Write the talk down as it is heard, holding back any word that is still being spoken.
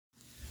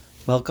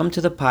Welcome to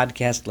the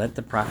podcast, Let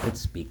the Prophet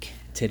Speak.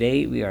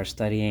 Today we are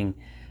studying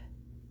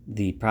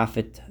the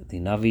prophet, the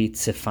Navi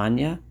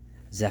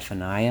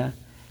Zephaniah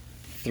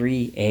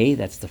 3a.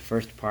 That's the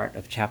first part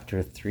of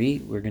chapter 3.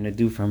 We're going to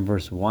do from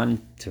verse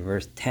 1 to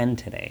verse 10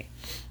 today.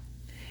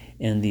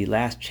 In the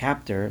last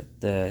chapter,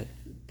 the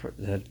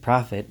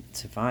prophet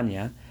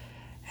Zephaniah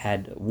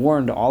had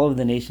warned all of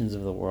the nations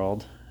of the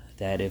world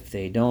that if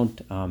they don't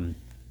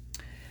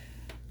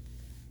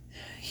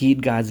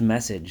heed God's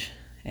message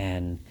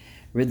and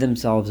rid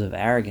themselves of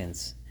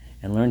arrogance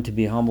and learn to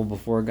be humble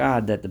before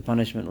God, that the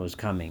punishment was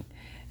coming.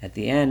 At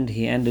the end,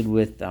 he ended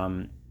with,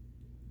 and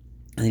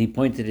he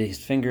pointed his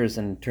fingers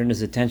and turned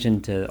his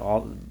attention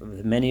to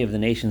many of the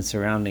nations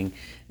surrounding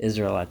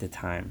Israel at the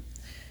time.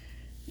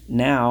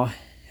 Now,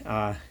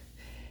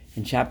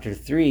 in chapter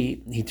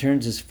 3, he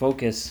turns his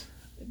focus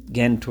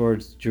again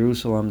towards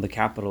Jerusalem, the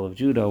capital of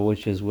Judah,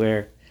 which is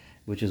where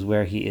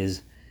he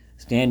is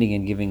standing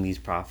and giving these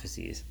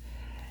prophecies.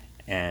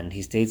 And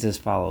he states as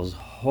follows: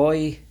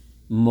 Hoi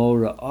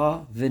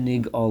mora'ah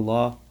v'nig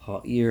Allah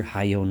ha'ir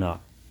hayonah.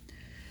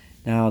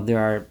 Now, there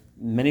are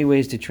many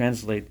ways to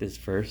translate this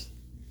verse,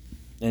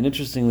 and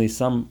interestingly,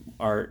 some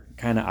are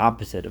kind of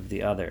opposite of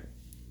the other.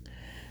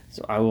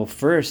 So I will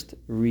first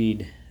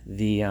read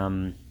the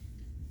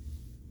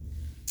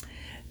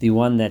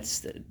one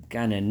that's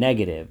kind of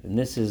negative, and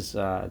this is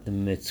the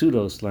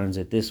Metzudos learns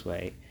it this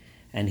way,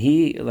 and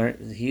he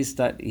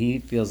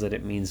feels that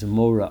it means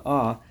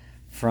mora'ah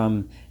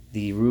from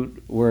the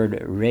root word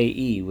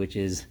re'i, which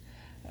is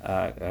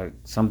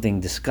something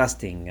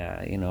disgusting,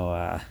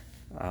 a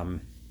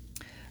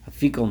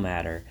fecal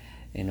matter,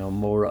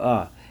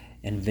 mora'ah.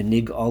 And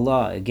v'nig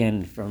Allah,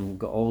 again, from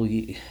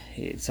go'al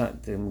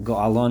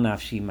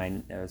nafshi,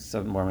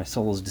 where my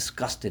soul is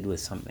disgusted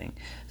with something.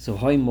 So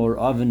hoy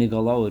mora'ah v'nig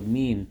Allah would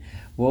mean,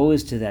 woe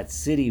is to that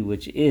city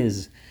which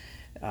is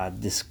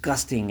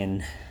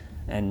disgusting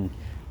and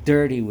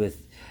dirty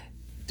with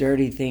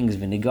dirty things,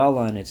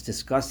 v'nigala, and it's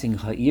disgusting.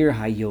 Ha'ir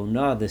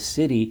hayonah, the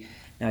city.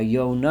 Now,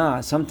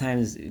 Yonah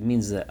sometimes it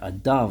means a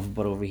dove,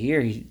 but over here,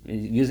 he's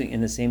using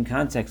in the same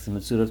context. The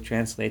Metzudos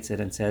translates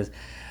it and says,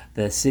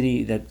 the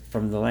city that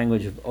from the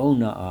language of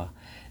Ona'ah,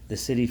 the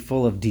city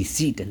full of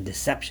deceit and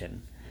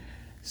deception.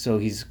 So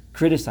he's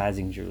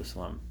criticizing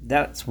Jerusalem.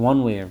 That's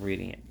one way of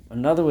reading it.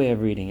 Another way of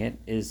reading it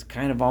is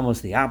kind of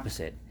almost the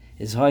opposite.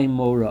 Is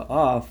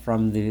ha'imora'ah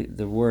from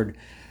the word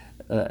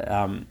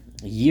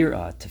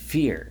yirah, to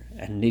fear,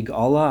 and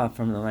nig'ala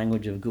from the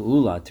language of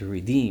geula, to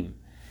redeem.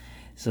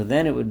 So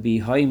then it would be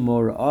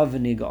ha'imora'ah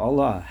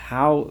v'nig'ala.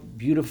 How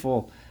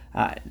beautiful.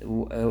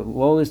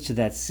 Woe is to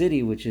that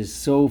city which is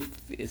so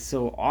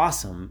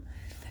awesome,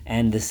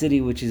 and the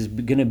city which is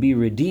going to be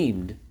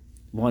redeemed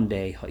one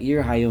day.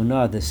 Ha'ir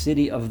hayonah, the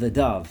city of the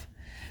dove,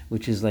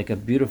 which is like a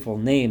beautiful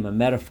name, a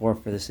metaphor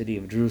for the city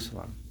of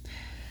Jerusalem.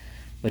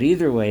 But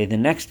either way, the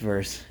next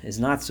verse is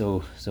not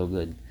so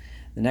good.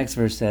 The next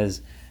verse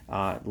says,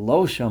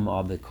 Lo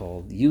sham'a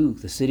b'kol, you,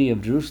 the city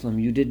of Jerusalem,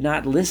 you did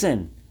not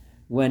listen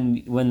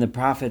when the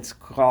prophets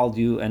called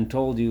you and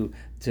told you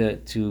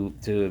to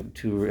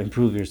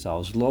improve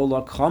yourselves. Lo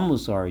lakam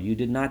musar, you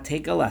did not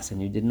take a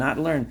lesson, you did not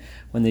learn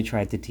when they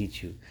tried to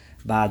teach you.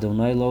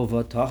 Ba'adonai lo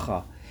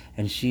v'tacha,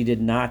 and she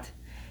did not.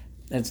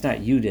 It's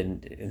not you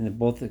didn't. In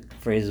both the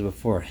phrases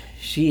before,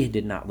 she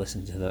did not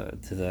listen to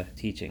the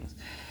teachings,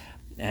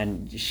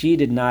 and she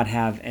did not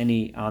have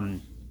any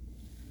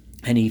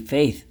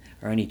faith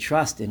or any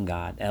trust in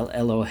God. El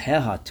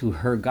Eloheha, to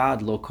her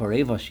God, lo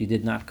koreva, she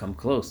did not come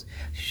close.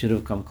 She should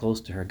have come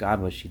close to her God,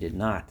 but she did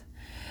not.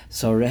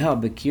 So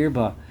reha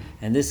bekirba,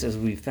 and this, as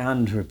we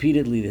found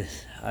repeatedly,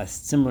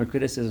 similar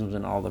criticisms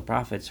in all the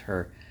prophets,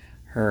 her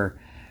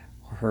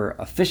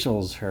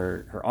officials,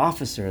 her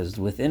officers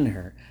within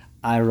her,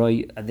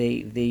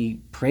 they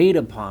preyed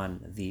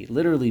upon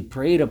literally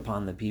preyed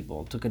upon the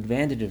people, took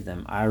advantage of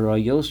them.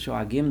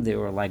 They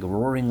were like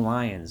roaring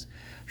lions.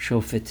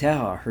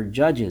 Shofeteha, her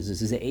judges,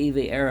 this is Eve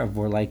Erev,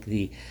 were like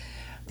the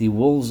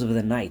wolves of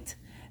the night.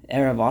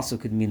 Erev also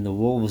could mean the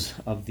wolves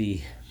of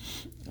the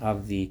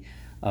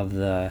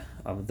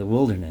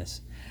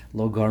wilderness.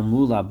 Lo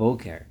garmula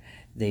boker,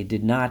 they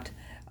did not.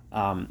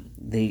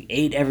 They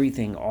ate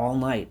everything all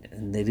night,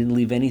 and they didn't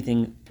leave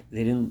anything.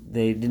 They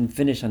didn't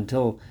finish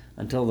until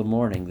the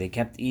morning. They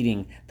kept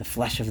eating the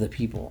flesh of the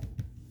people.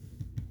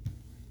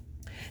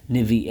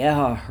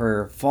 Nivi'eha,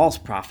 her false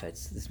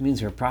prophets. This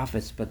means her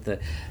prophets, but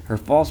her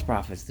false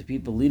prophets, the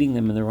people leading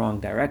them in the wrong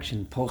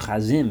direction.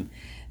 Pochazim,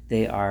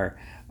 they are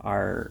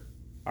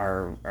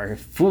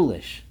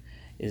foolish,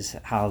 is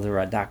how the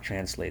Radak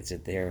translates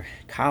it. They're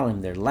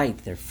kalim, they're light,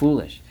 they're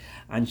foolish.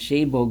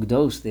 Anshe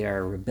bogdos, they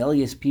are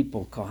rebellious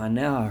people.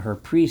 Kohaneha, her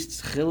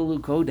priests,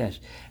 chilalu kodesh,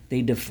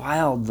 they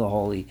defiled the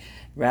holy.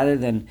 Rather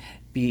than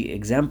be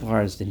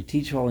exemplars and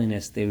teach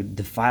holiness, they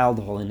defiled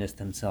the holiness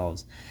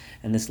themselves.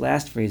 And this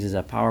last phrase is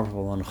a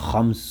powerful one.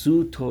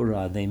 Chamsu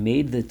Torah. They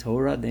made the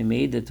Torah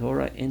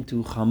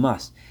into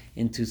chamas,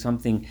 into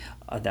something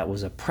that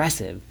was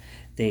oppressive.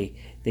 They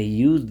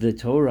used the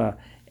Torah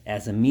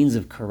as a means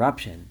of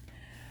corruption.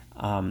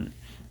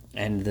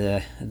 and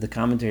the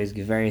commentaries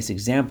give various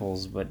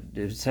examples, but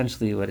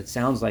essentially what it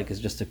sounds like is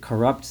just a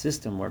corrupt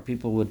system where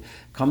people would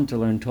come to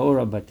learn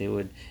Torah, but they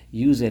would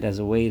use it as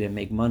a way to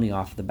make money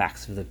off the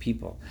backs of the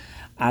people.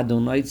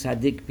 Adonai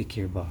Tzadik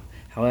Bikirba.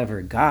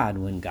 However, God,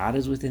 when God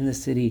is within the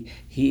city,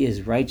 He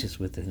is righteous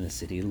within the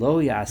city. Lo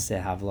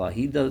Yaseh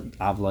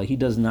Havla. He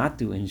does not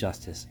do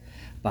injustice.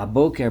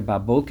 Baboker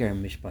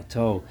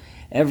Mishpato.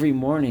 Every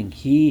morning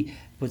He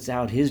puts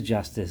out His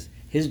justice.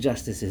 His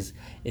justice is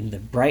in the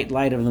bright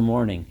light of the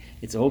morning.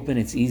 It's open,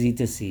 it's easy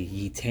to see.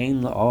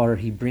 Yitain la'or,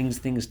 He brings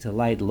things to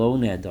light, lo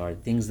nedar,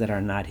 things that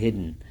are not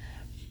hidden.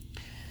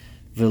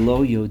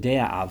 Velo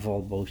yodea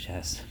avol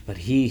boshes. But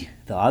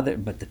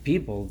the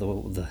people,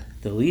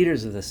 the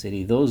leaders of the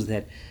city, those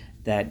that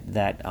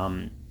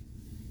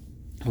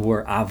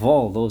were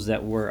avol, those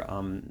that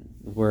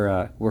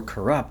were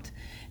corrupt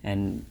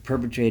and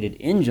perpetrated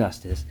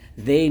injustice,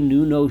 they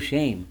knew no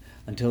shame.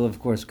 Until, of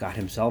course, God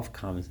Himself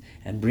comes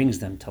and brings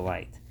them to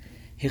light.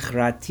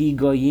 Hichrati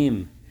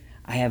goyim,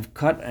 I have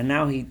cut, and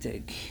now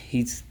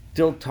he's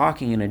still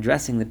talking and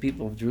addressing the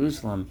people of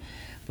Jerusalem,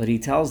 but He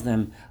tells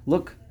them,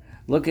 look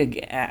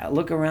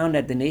around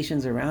at the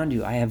nations around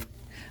you. I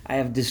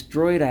have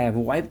destroyed, I have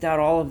wiped out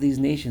all of these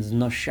nations.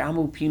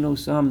 Noshamu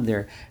pinosam,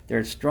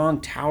 their strong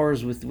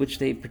towers with which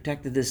they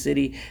protected the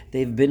city,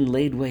 they've been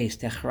laid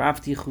waste.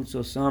 Techravti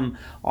chutzosam,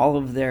 all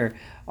of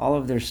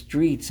their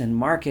streets and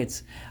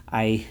markets,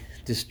 I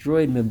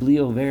destroyed. Mebli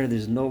over,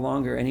 there's no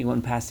longer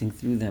anyone passing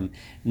through them.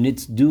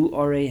 Nitzdu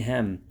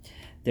orehem,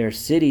 their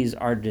cities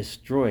are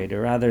destroyed.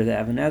 Or rather, the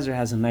Even HaEzer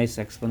has a nice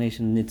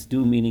explanation.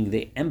 Nitzdu meaning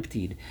they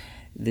emptied.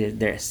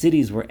 Their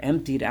cities were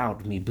emptied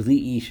out,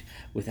 mibli ish,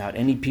 without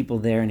any people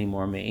there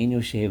anymore. Me'en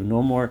yoshev,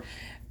 no more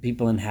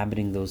people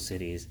inhabiting those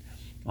cities.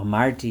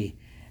 Amarti,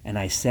 and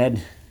I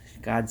said,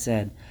 God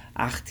said,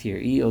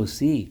 achtir,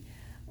 EOC,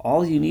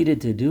 all you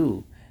needed to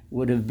do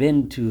would have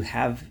been to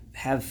have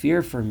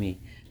fear for me.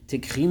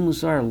 Tikchi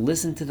musar,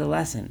 listen to the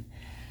lesson.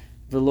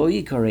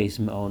 V'lo yikares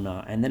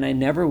me'ona, and then I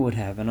never would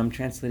have, and I'm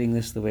translating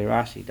this the way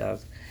Rashi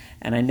does,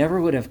 and I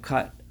never would have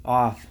cut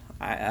off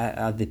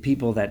the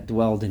people that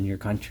dwelled in your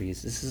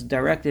countries. This is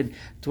directed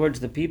towards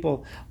the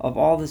people of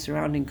all the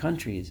surrounding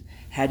countries.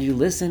 Had you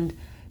listened,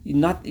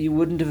 you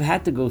wouldn't have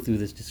had to go through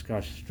this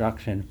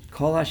destruction.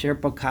 Kol asher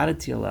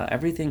pakadati ala,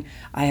 everything,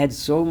 I had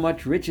so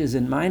much riches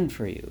in mind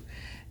for you.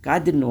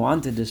 God didn't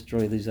want to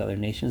destroy these other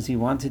nations. He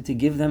wanted to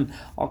give them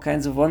all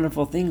kinds of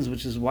wonderful things,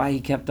 which is why He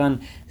kept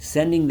on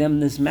sending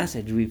them this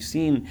message. We've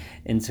seen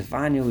in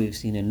Zephaniah, we've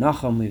seen in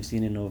Nahum, we've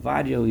seen in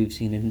Ovadia, we've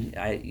seen in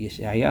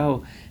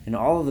Yeshayahu, and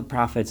all of the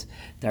prophets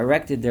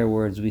directed their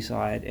words. We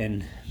saw it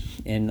in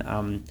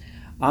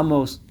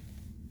Amos,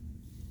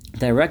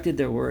 directed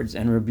their words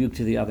and rebuked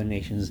to the other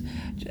nations.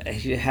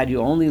 Had you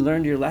only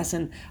learned your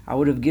lesson, I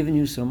would have given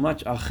you so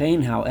much.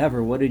 Achein,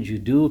 however, what did you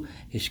do?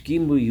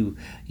 Hishkimu,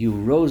 you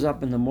rose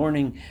up in the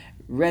morning,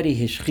 ready,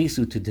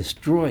 hishchisu, to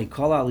destroy,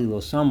 kol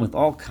alilosam, with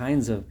all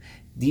kinds of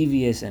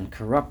devious and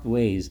corrupt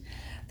ways.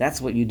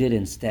 That's what you did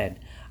instead.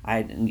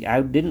 I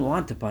didn't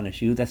want to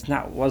punish you.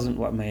 Wasn't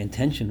what my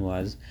intention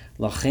was.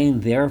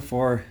 Lachein,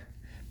 therefore,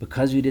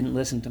 because you didn't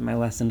listen to my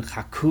lesson,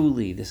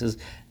 chakuli, this is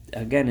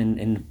again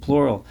in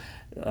plural,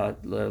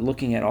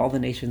 looking at all the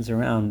nations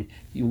around,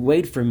 you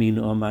wait for me,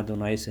 Noam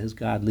Adonai, says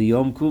God,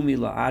 liyom kumi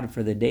la'ad,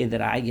 for the day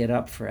that I get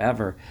up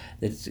forever.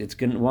 It's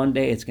going one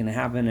day it's going to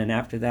happen, and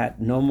after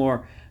that, no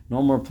more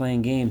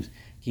playing games.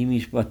 Ki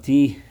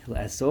mishpati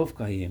la'asof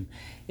kayim.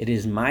 It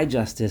is my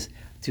justice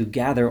to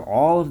gather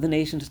all of the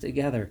nations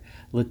together,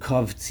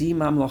 l'kavtzi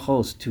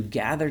mamlachos, to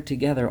gather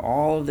together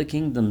all of the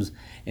kingdoms,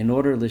 in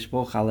order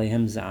lishpoch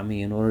aleihem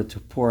zami, in order to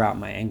pour out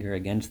my anger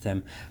against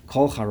them,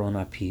 kol charon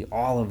api,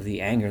 all of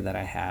the anger that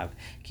I have,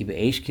 ki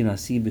be'esh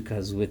kinasi,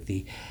 because with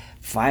the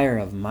fire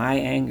of my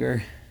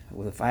anger,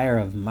 with the fire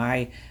of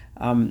my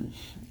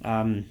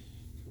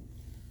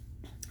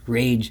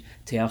rage,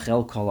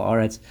 te'achel kol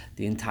haaretz,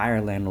 the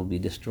entire land will be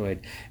destroyed.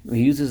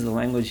 He uses the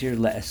language here,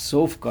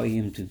 le'esof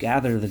goyim, to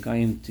gather the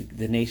goyim,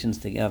 the nations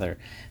together.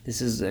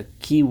 This is a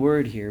key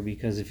word here,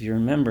 because if you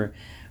remember,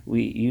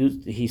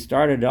 he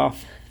started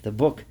off the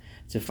book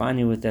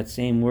Zephaniah with that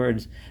same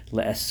words,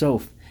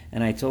 le'esof,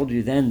 and I told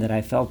you then that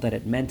I felt that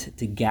it meant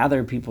to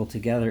gather people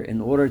together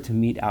in order to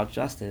mete out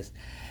justice,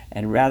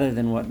 and rather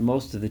than what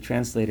most of the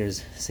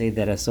translators say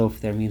that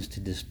esof there means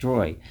to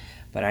destroy,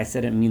 but I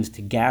said it means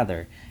to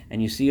gather.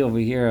 And you see over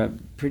here a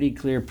pretty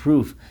clear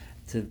proof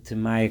to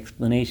my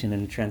explanation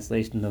and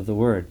translation of the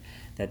word,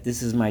 that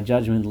this is my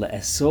judgment,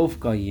 le'esof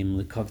goyim,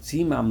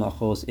 l'kavtzi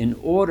mamlachos, in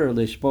order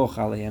lishpoch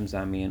aleihem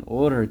zami, in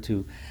order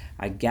to,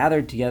 I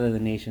gathered together the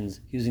nations,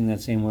 using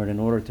that same word, in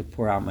order to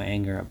pour out my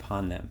anger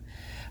upon them.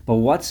 But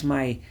what's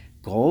my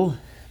goal?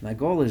 My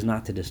goal is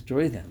not to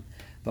destroy them,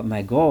 but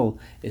my goal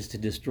is to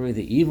destroy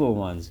the evil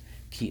ones.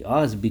 Ki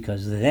az,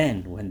 because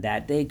then, when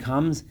that day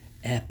comes,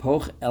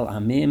 epoch el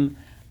amim,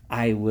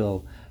 I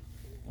will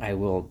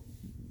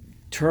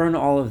turn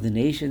all of the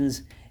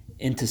nations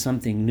into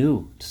something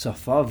new.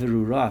 Safa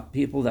v'rura,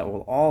 people that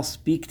will all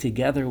speak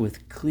together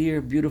with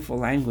clear, beautiful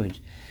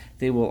language.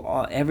 they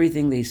will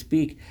everything they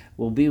speak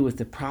will be with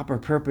the proper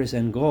purpose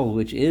and goal,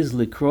 which is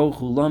likro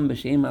chulam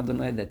b'shem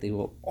Adonai, that they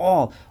will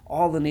all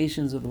the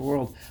nations of the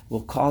world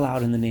will call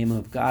out in the name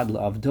of God,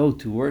 la'avdo,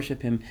 to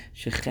worship Him,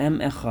 shechem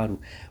echad,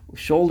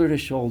 shoulder to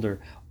shoulder,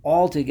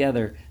 all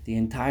together, the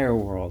entire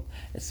world.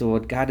 And so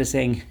what God is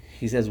saying,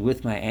 He says,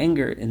 with my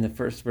anger in the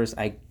first verse,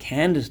 I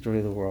can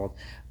destroy the world,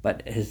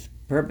 but His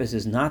purpose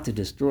is not to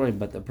destroy,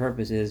 but the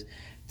purpose is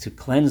to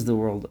cleanse the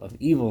world of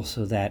evil,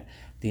 so that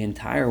the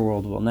entire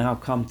world will now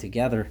come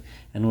together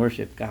and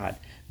worship God.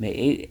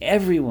 May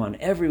everyone,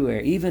 everywhere,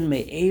 even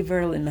may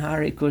Aver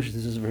Linhari Kush,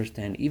 this is verse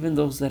 10, even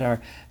those that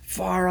are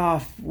far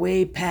off,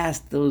 way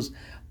past those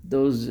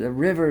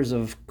rivers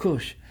of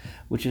Kush,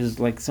 which is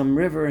like some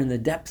river in the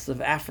depths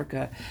of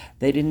Africa.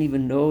 They didn't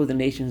even know the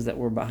nations that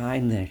were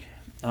behind there.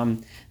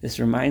 This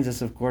reminds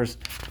us, of course,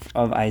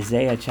 of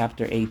Isaiah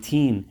chapter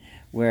 18,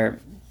 where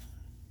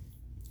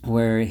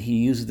he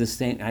used the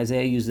same,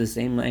 Isaiah used the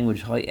same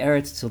language,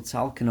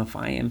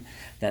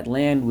 that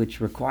land which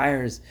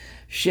requires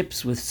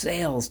ships with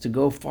sails to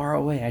go far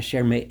away,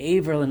 Asher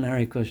me'aver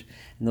l'narikush,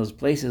 in those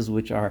places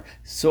which are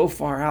so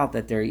far out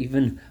that they're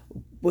even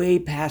way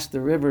past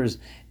the rivers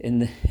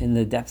in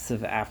the depths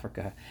of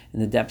Africa, in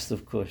the depths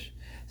of Kush.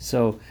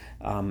 So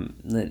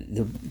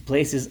the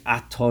places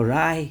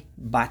Atorai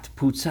Bat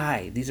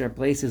Putzai, these are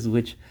places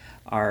which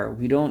are,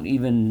 we don't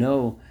even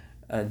know,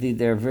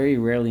 they're very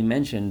rarely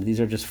mentioned. These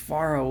are just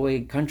far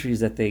away countries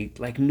that they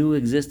knew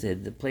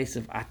existed. The place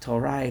of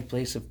Atorai,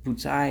 place of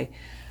Putzai,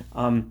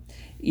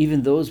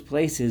 even those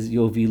places,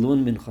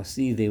 Yovilun min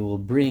Chasi, they will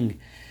bring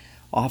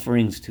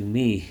offerings to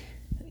me.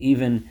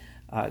 Even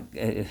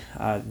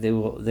they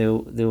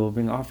will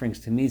bring offerings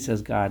to me,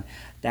 says God.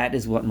 That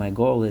is what my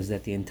goal is,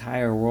 that the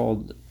entire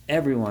world,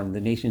 everyone,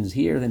 the nations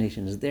here, the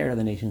nations there,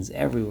 the nations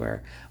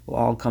everywhere, will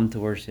all come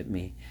to worship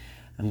me.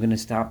 I'm going to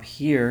stop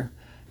here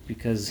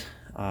because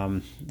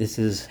this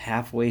is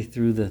halfway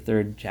through the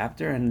third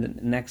chapter, and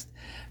the next,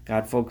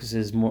 God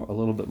focuses a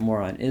little bit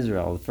more on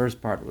Israel. The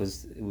first part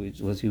was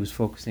he was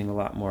focusing a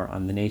lot more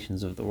on the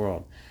nations of the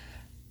world.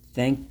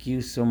 Thank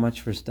you so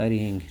much for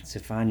studying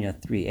Tzefania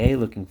 3a.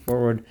 Looking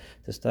forward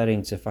to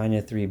studying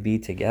Tzefania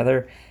 3b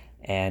together,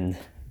 and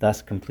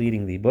thus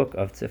completing the book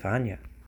of Tzefania.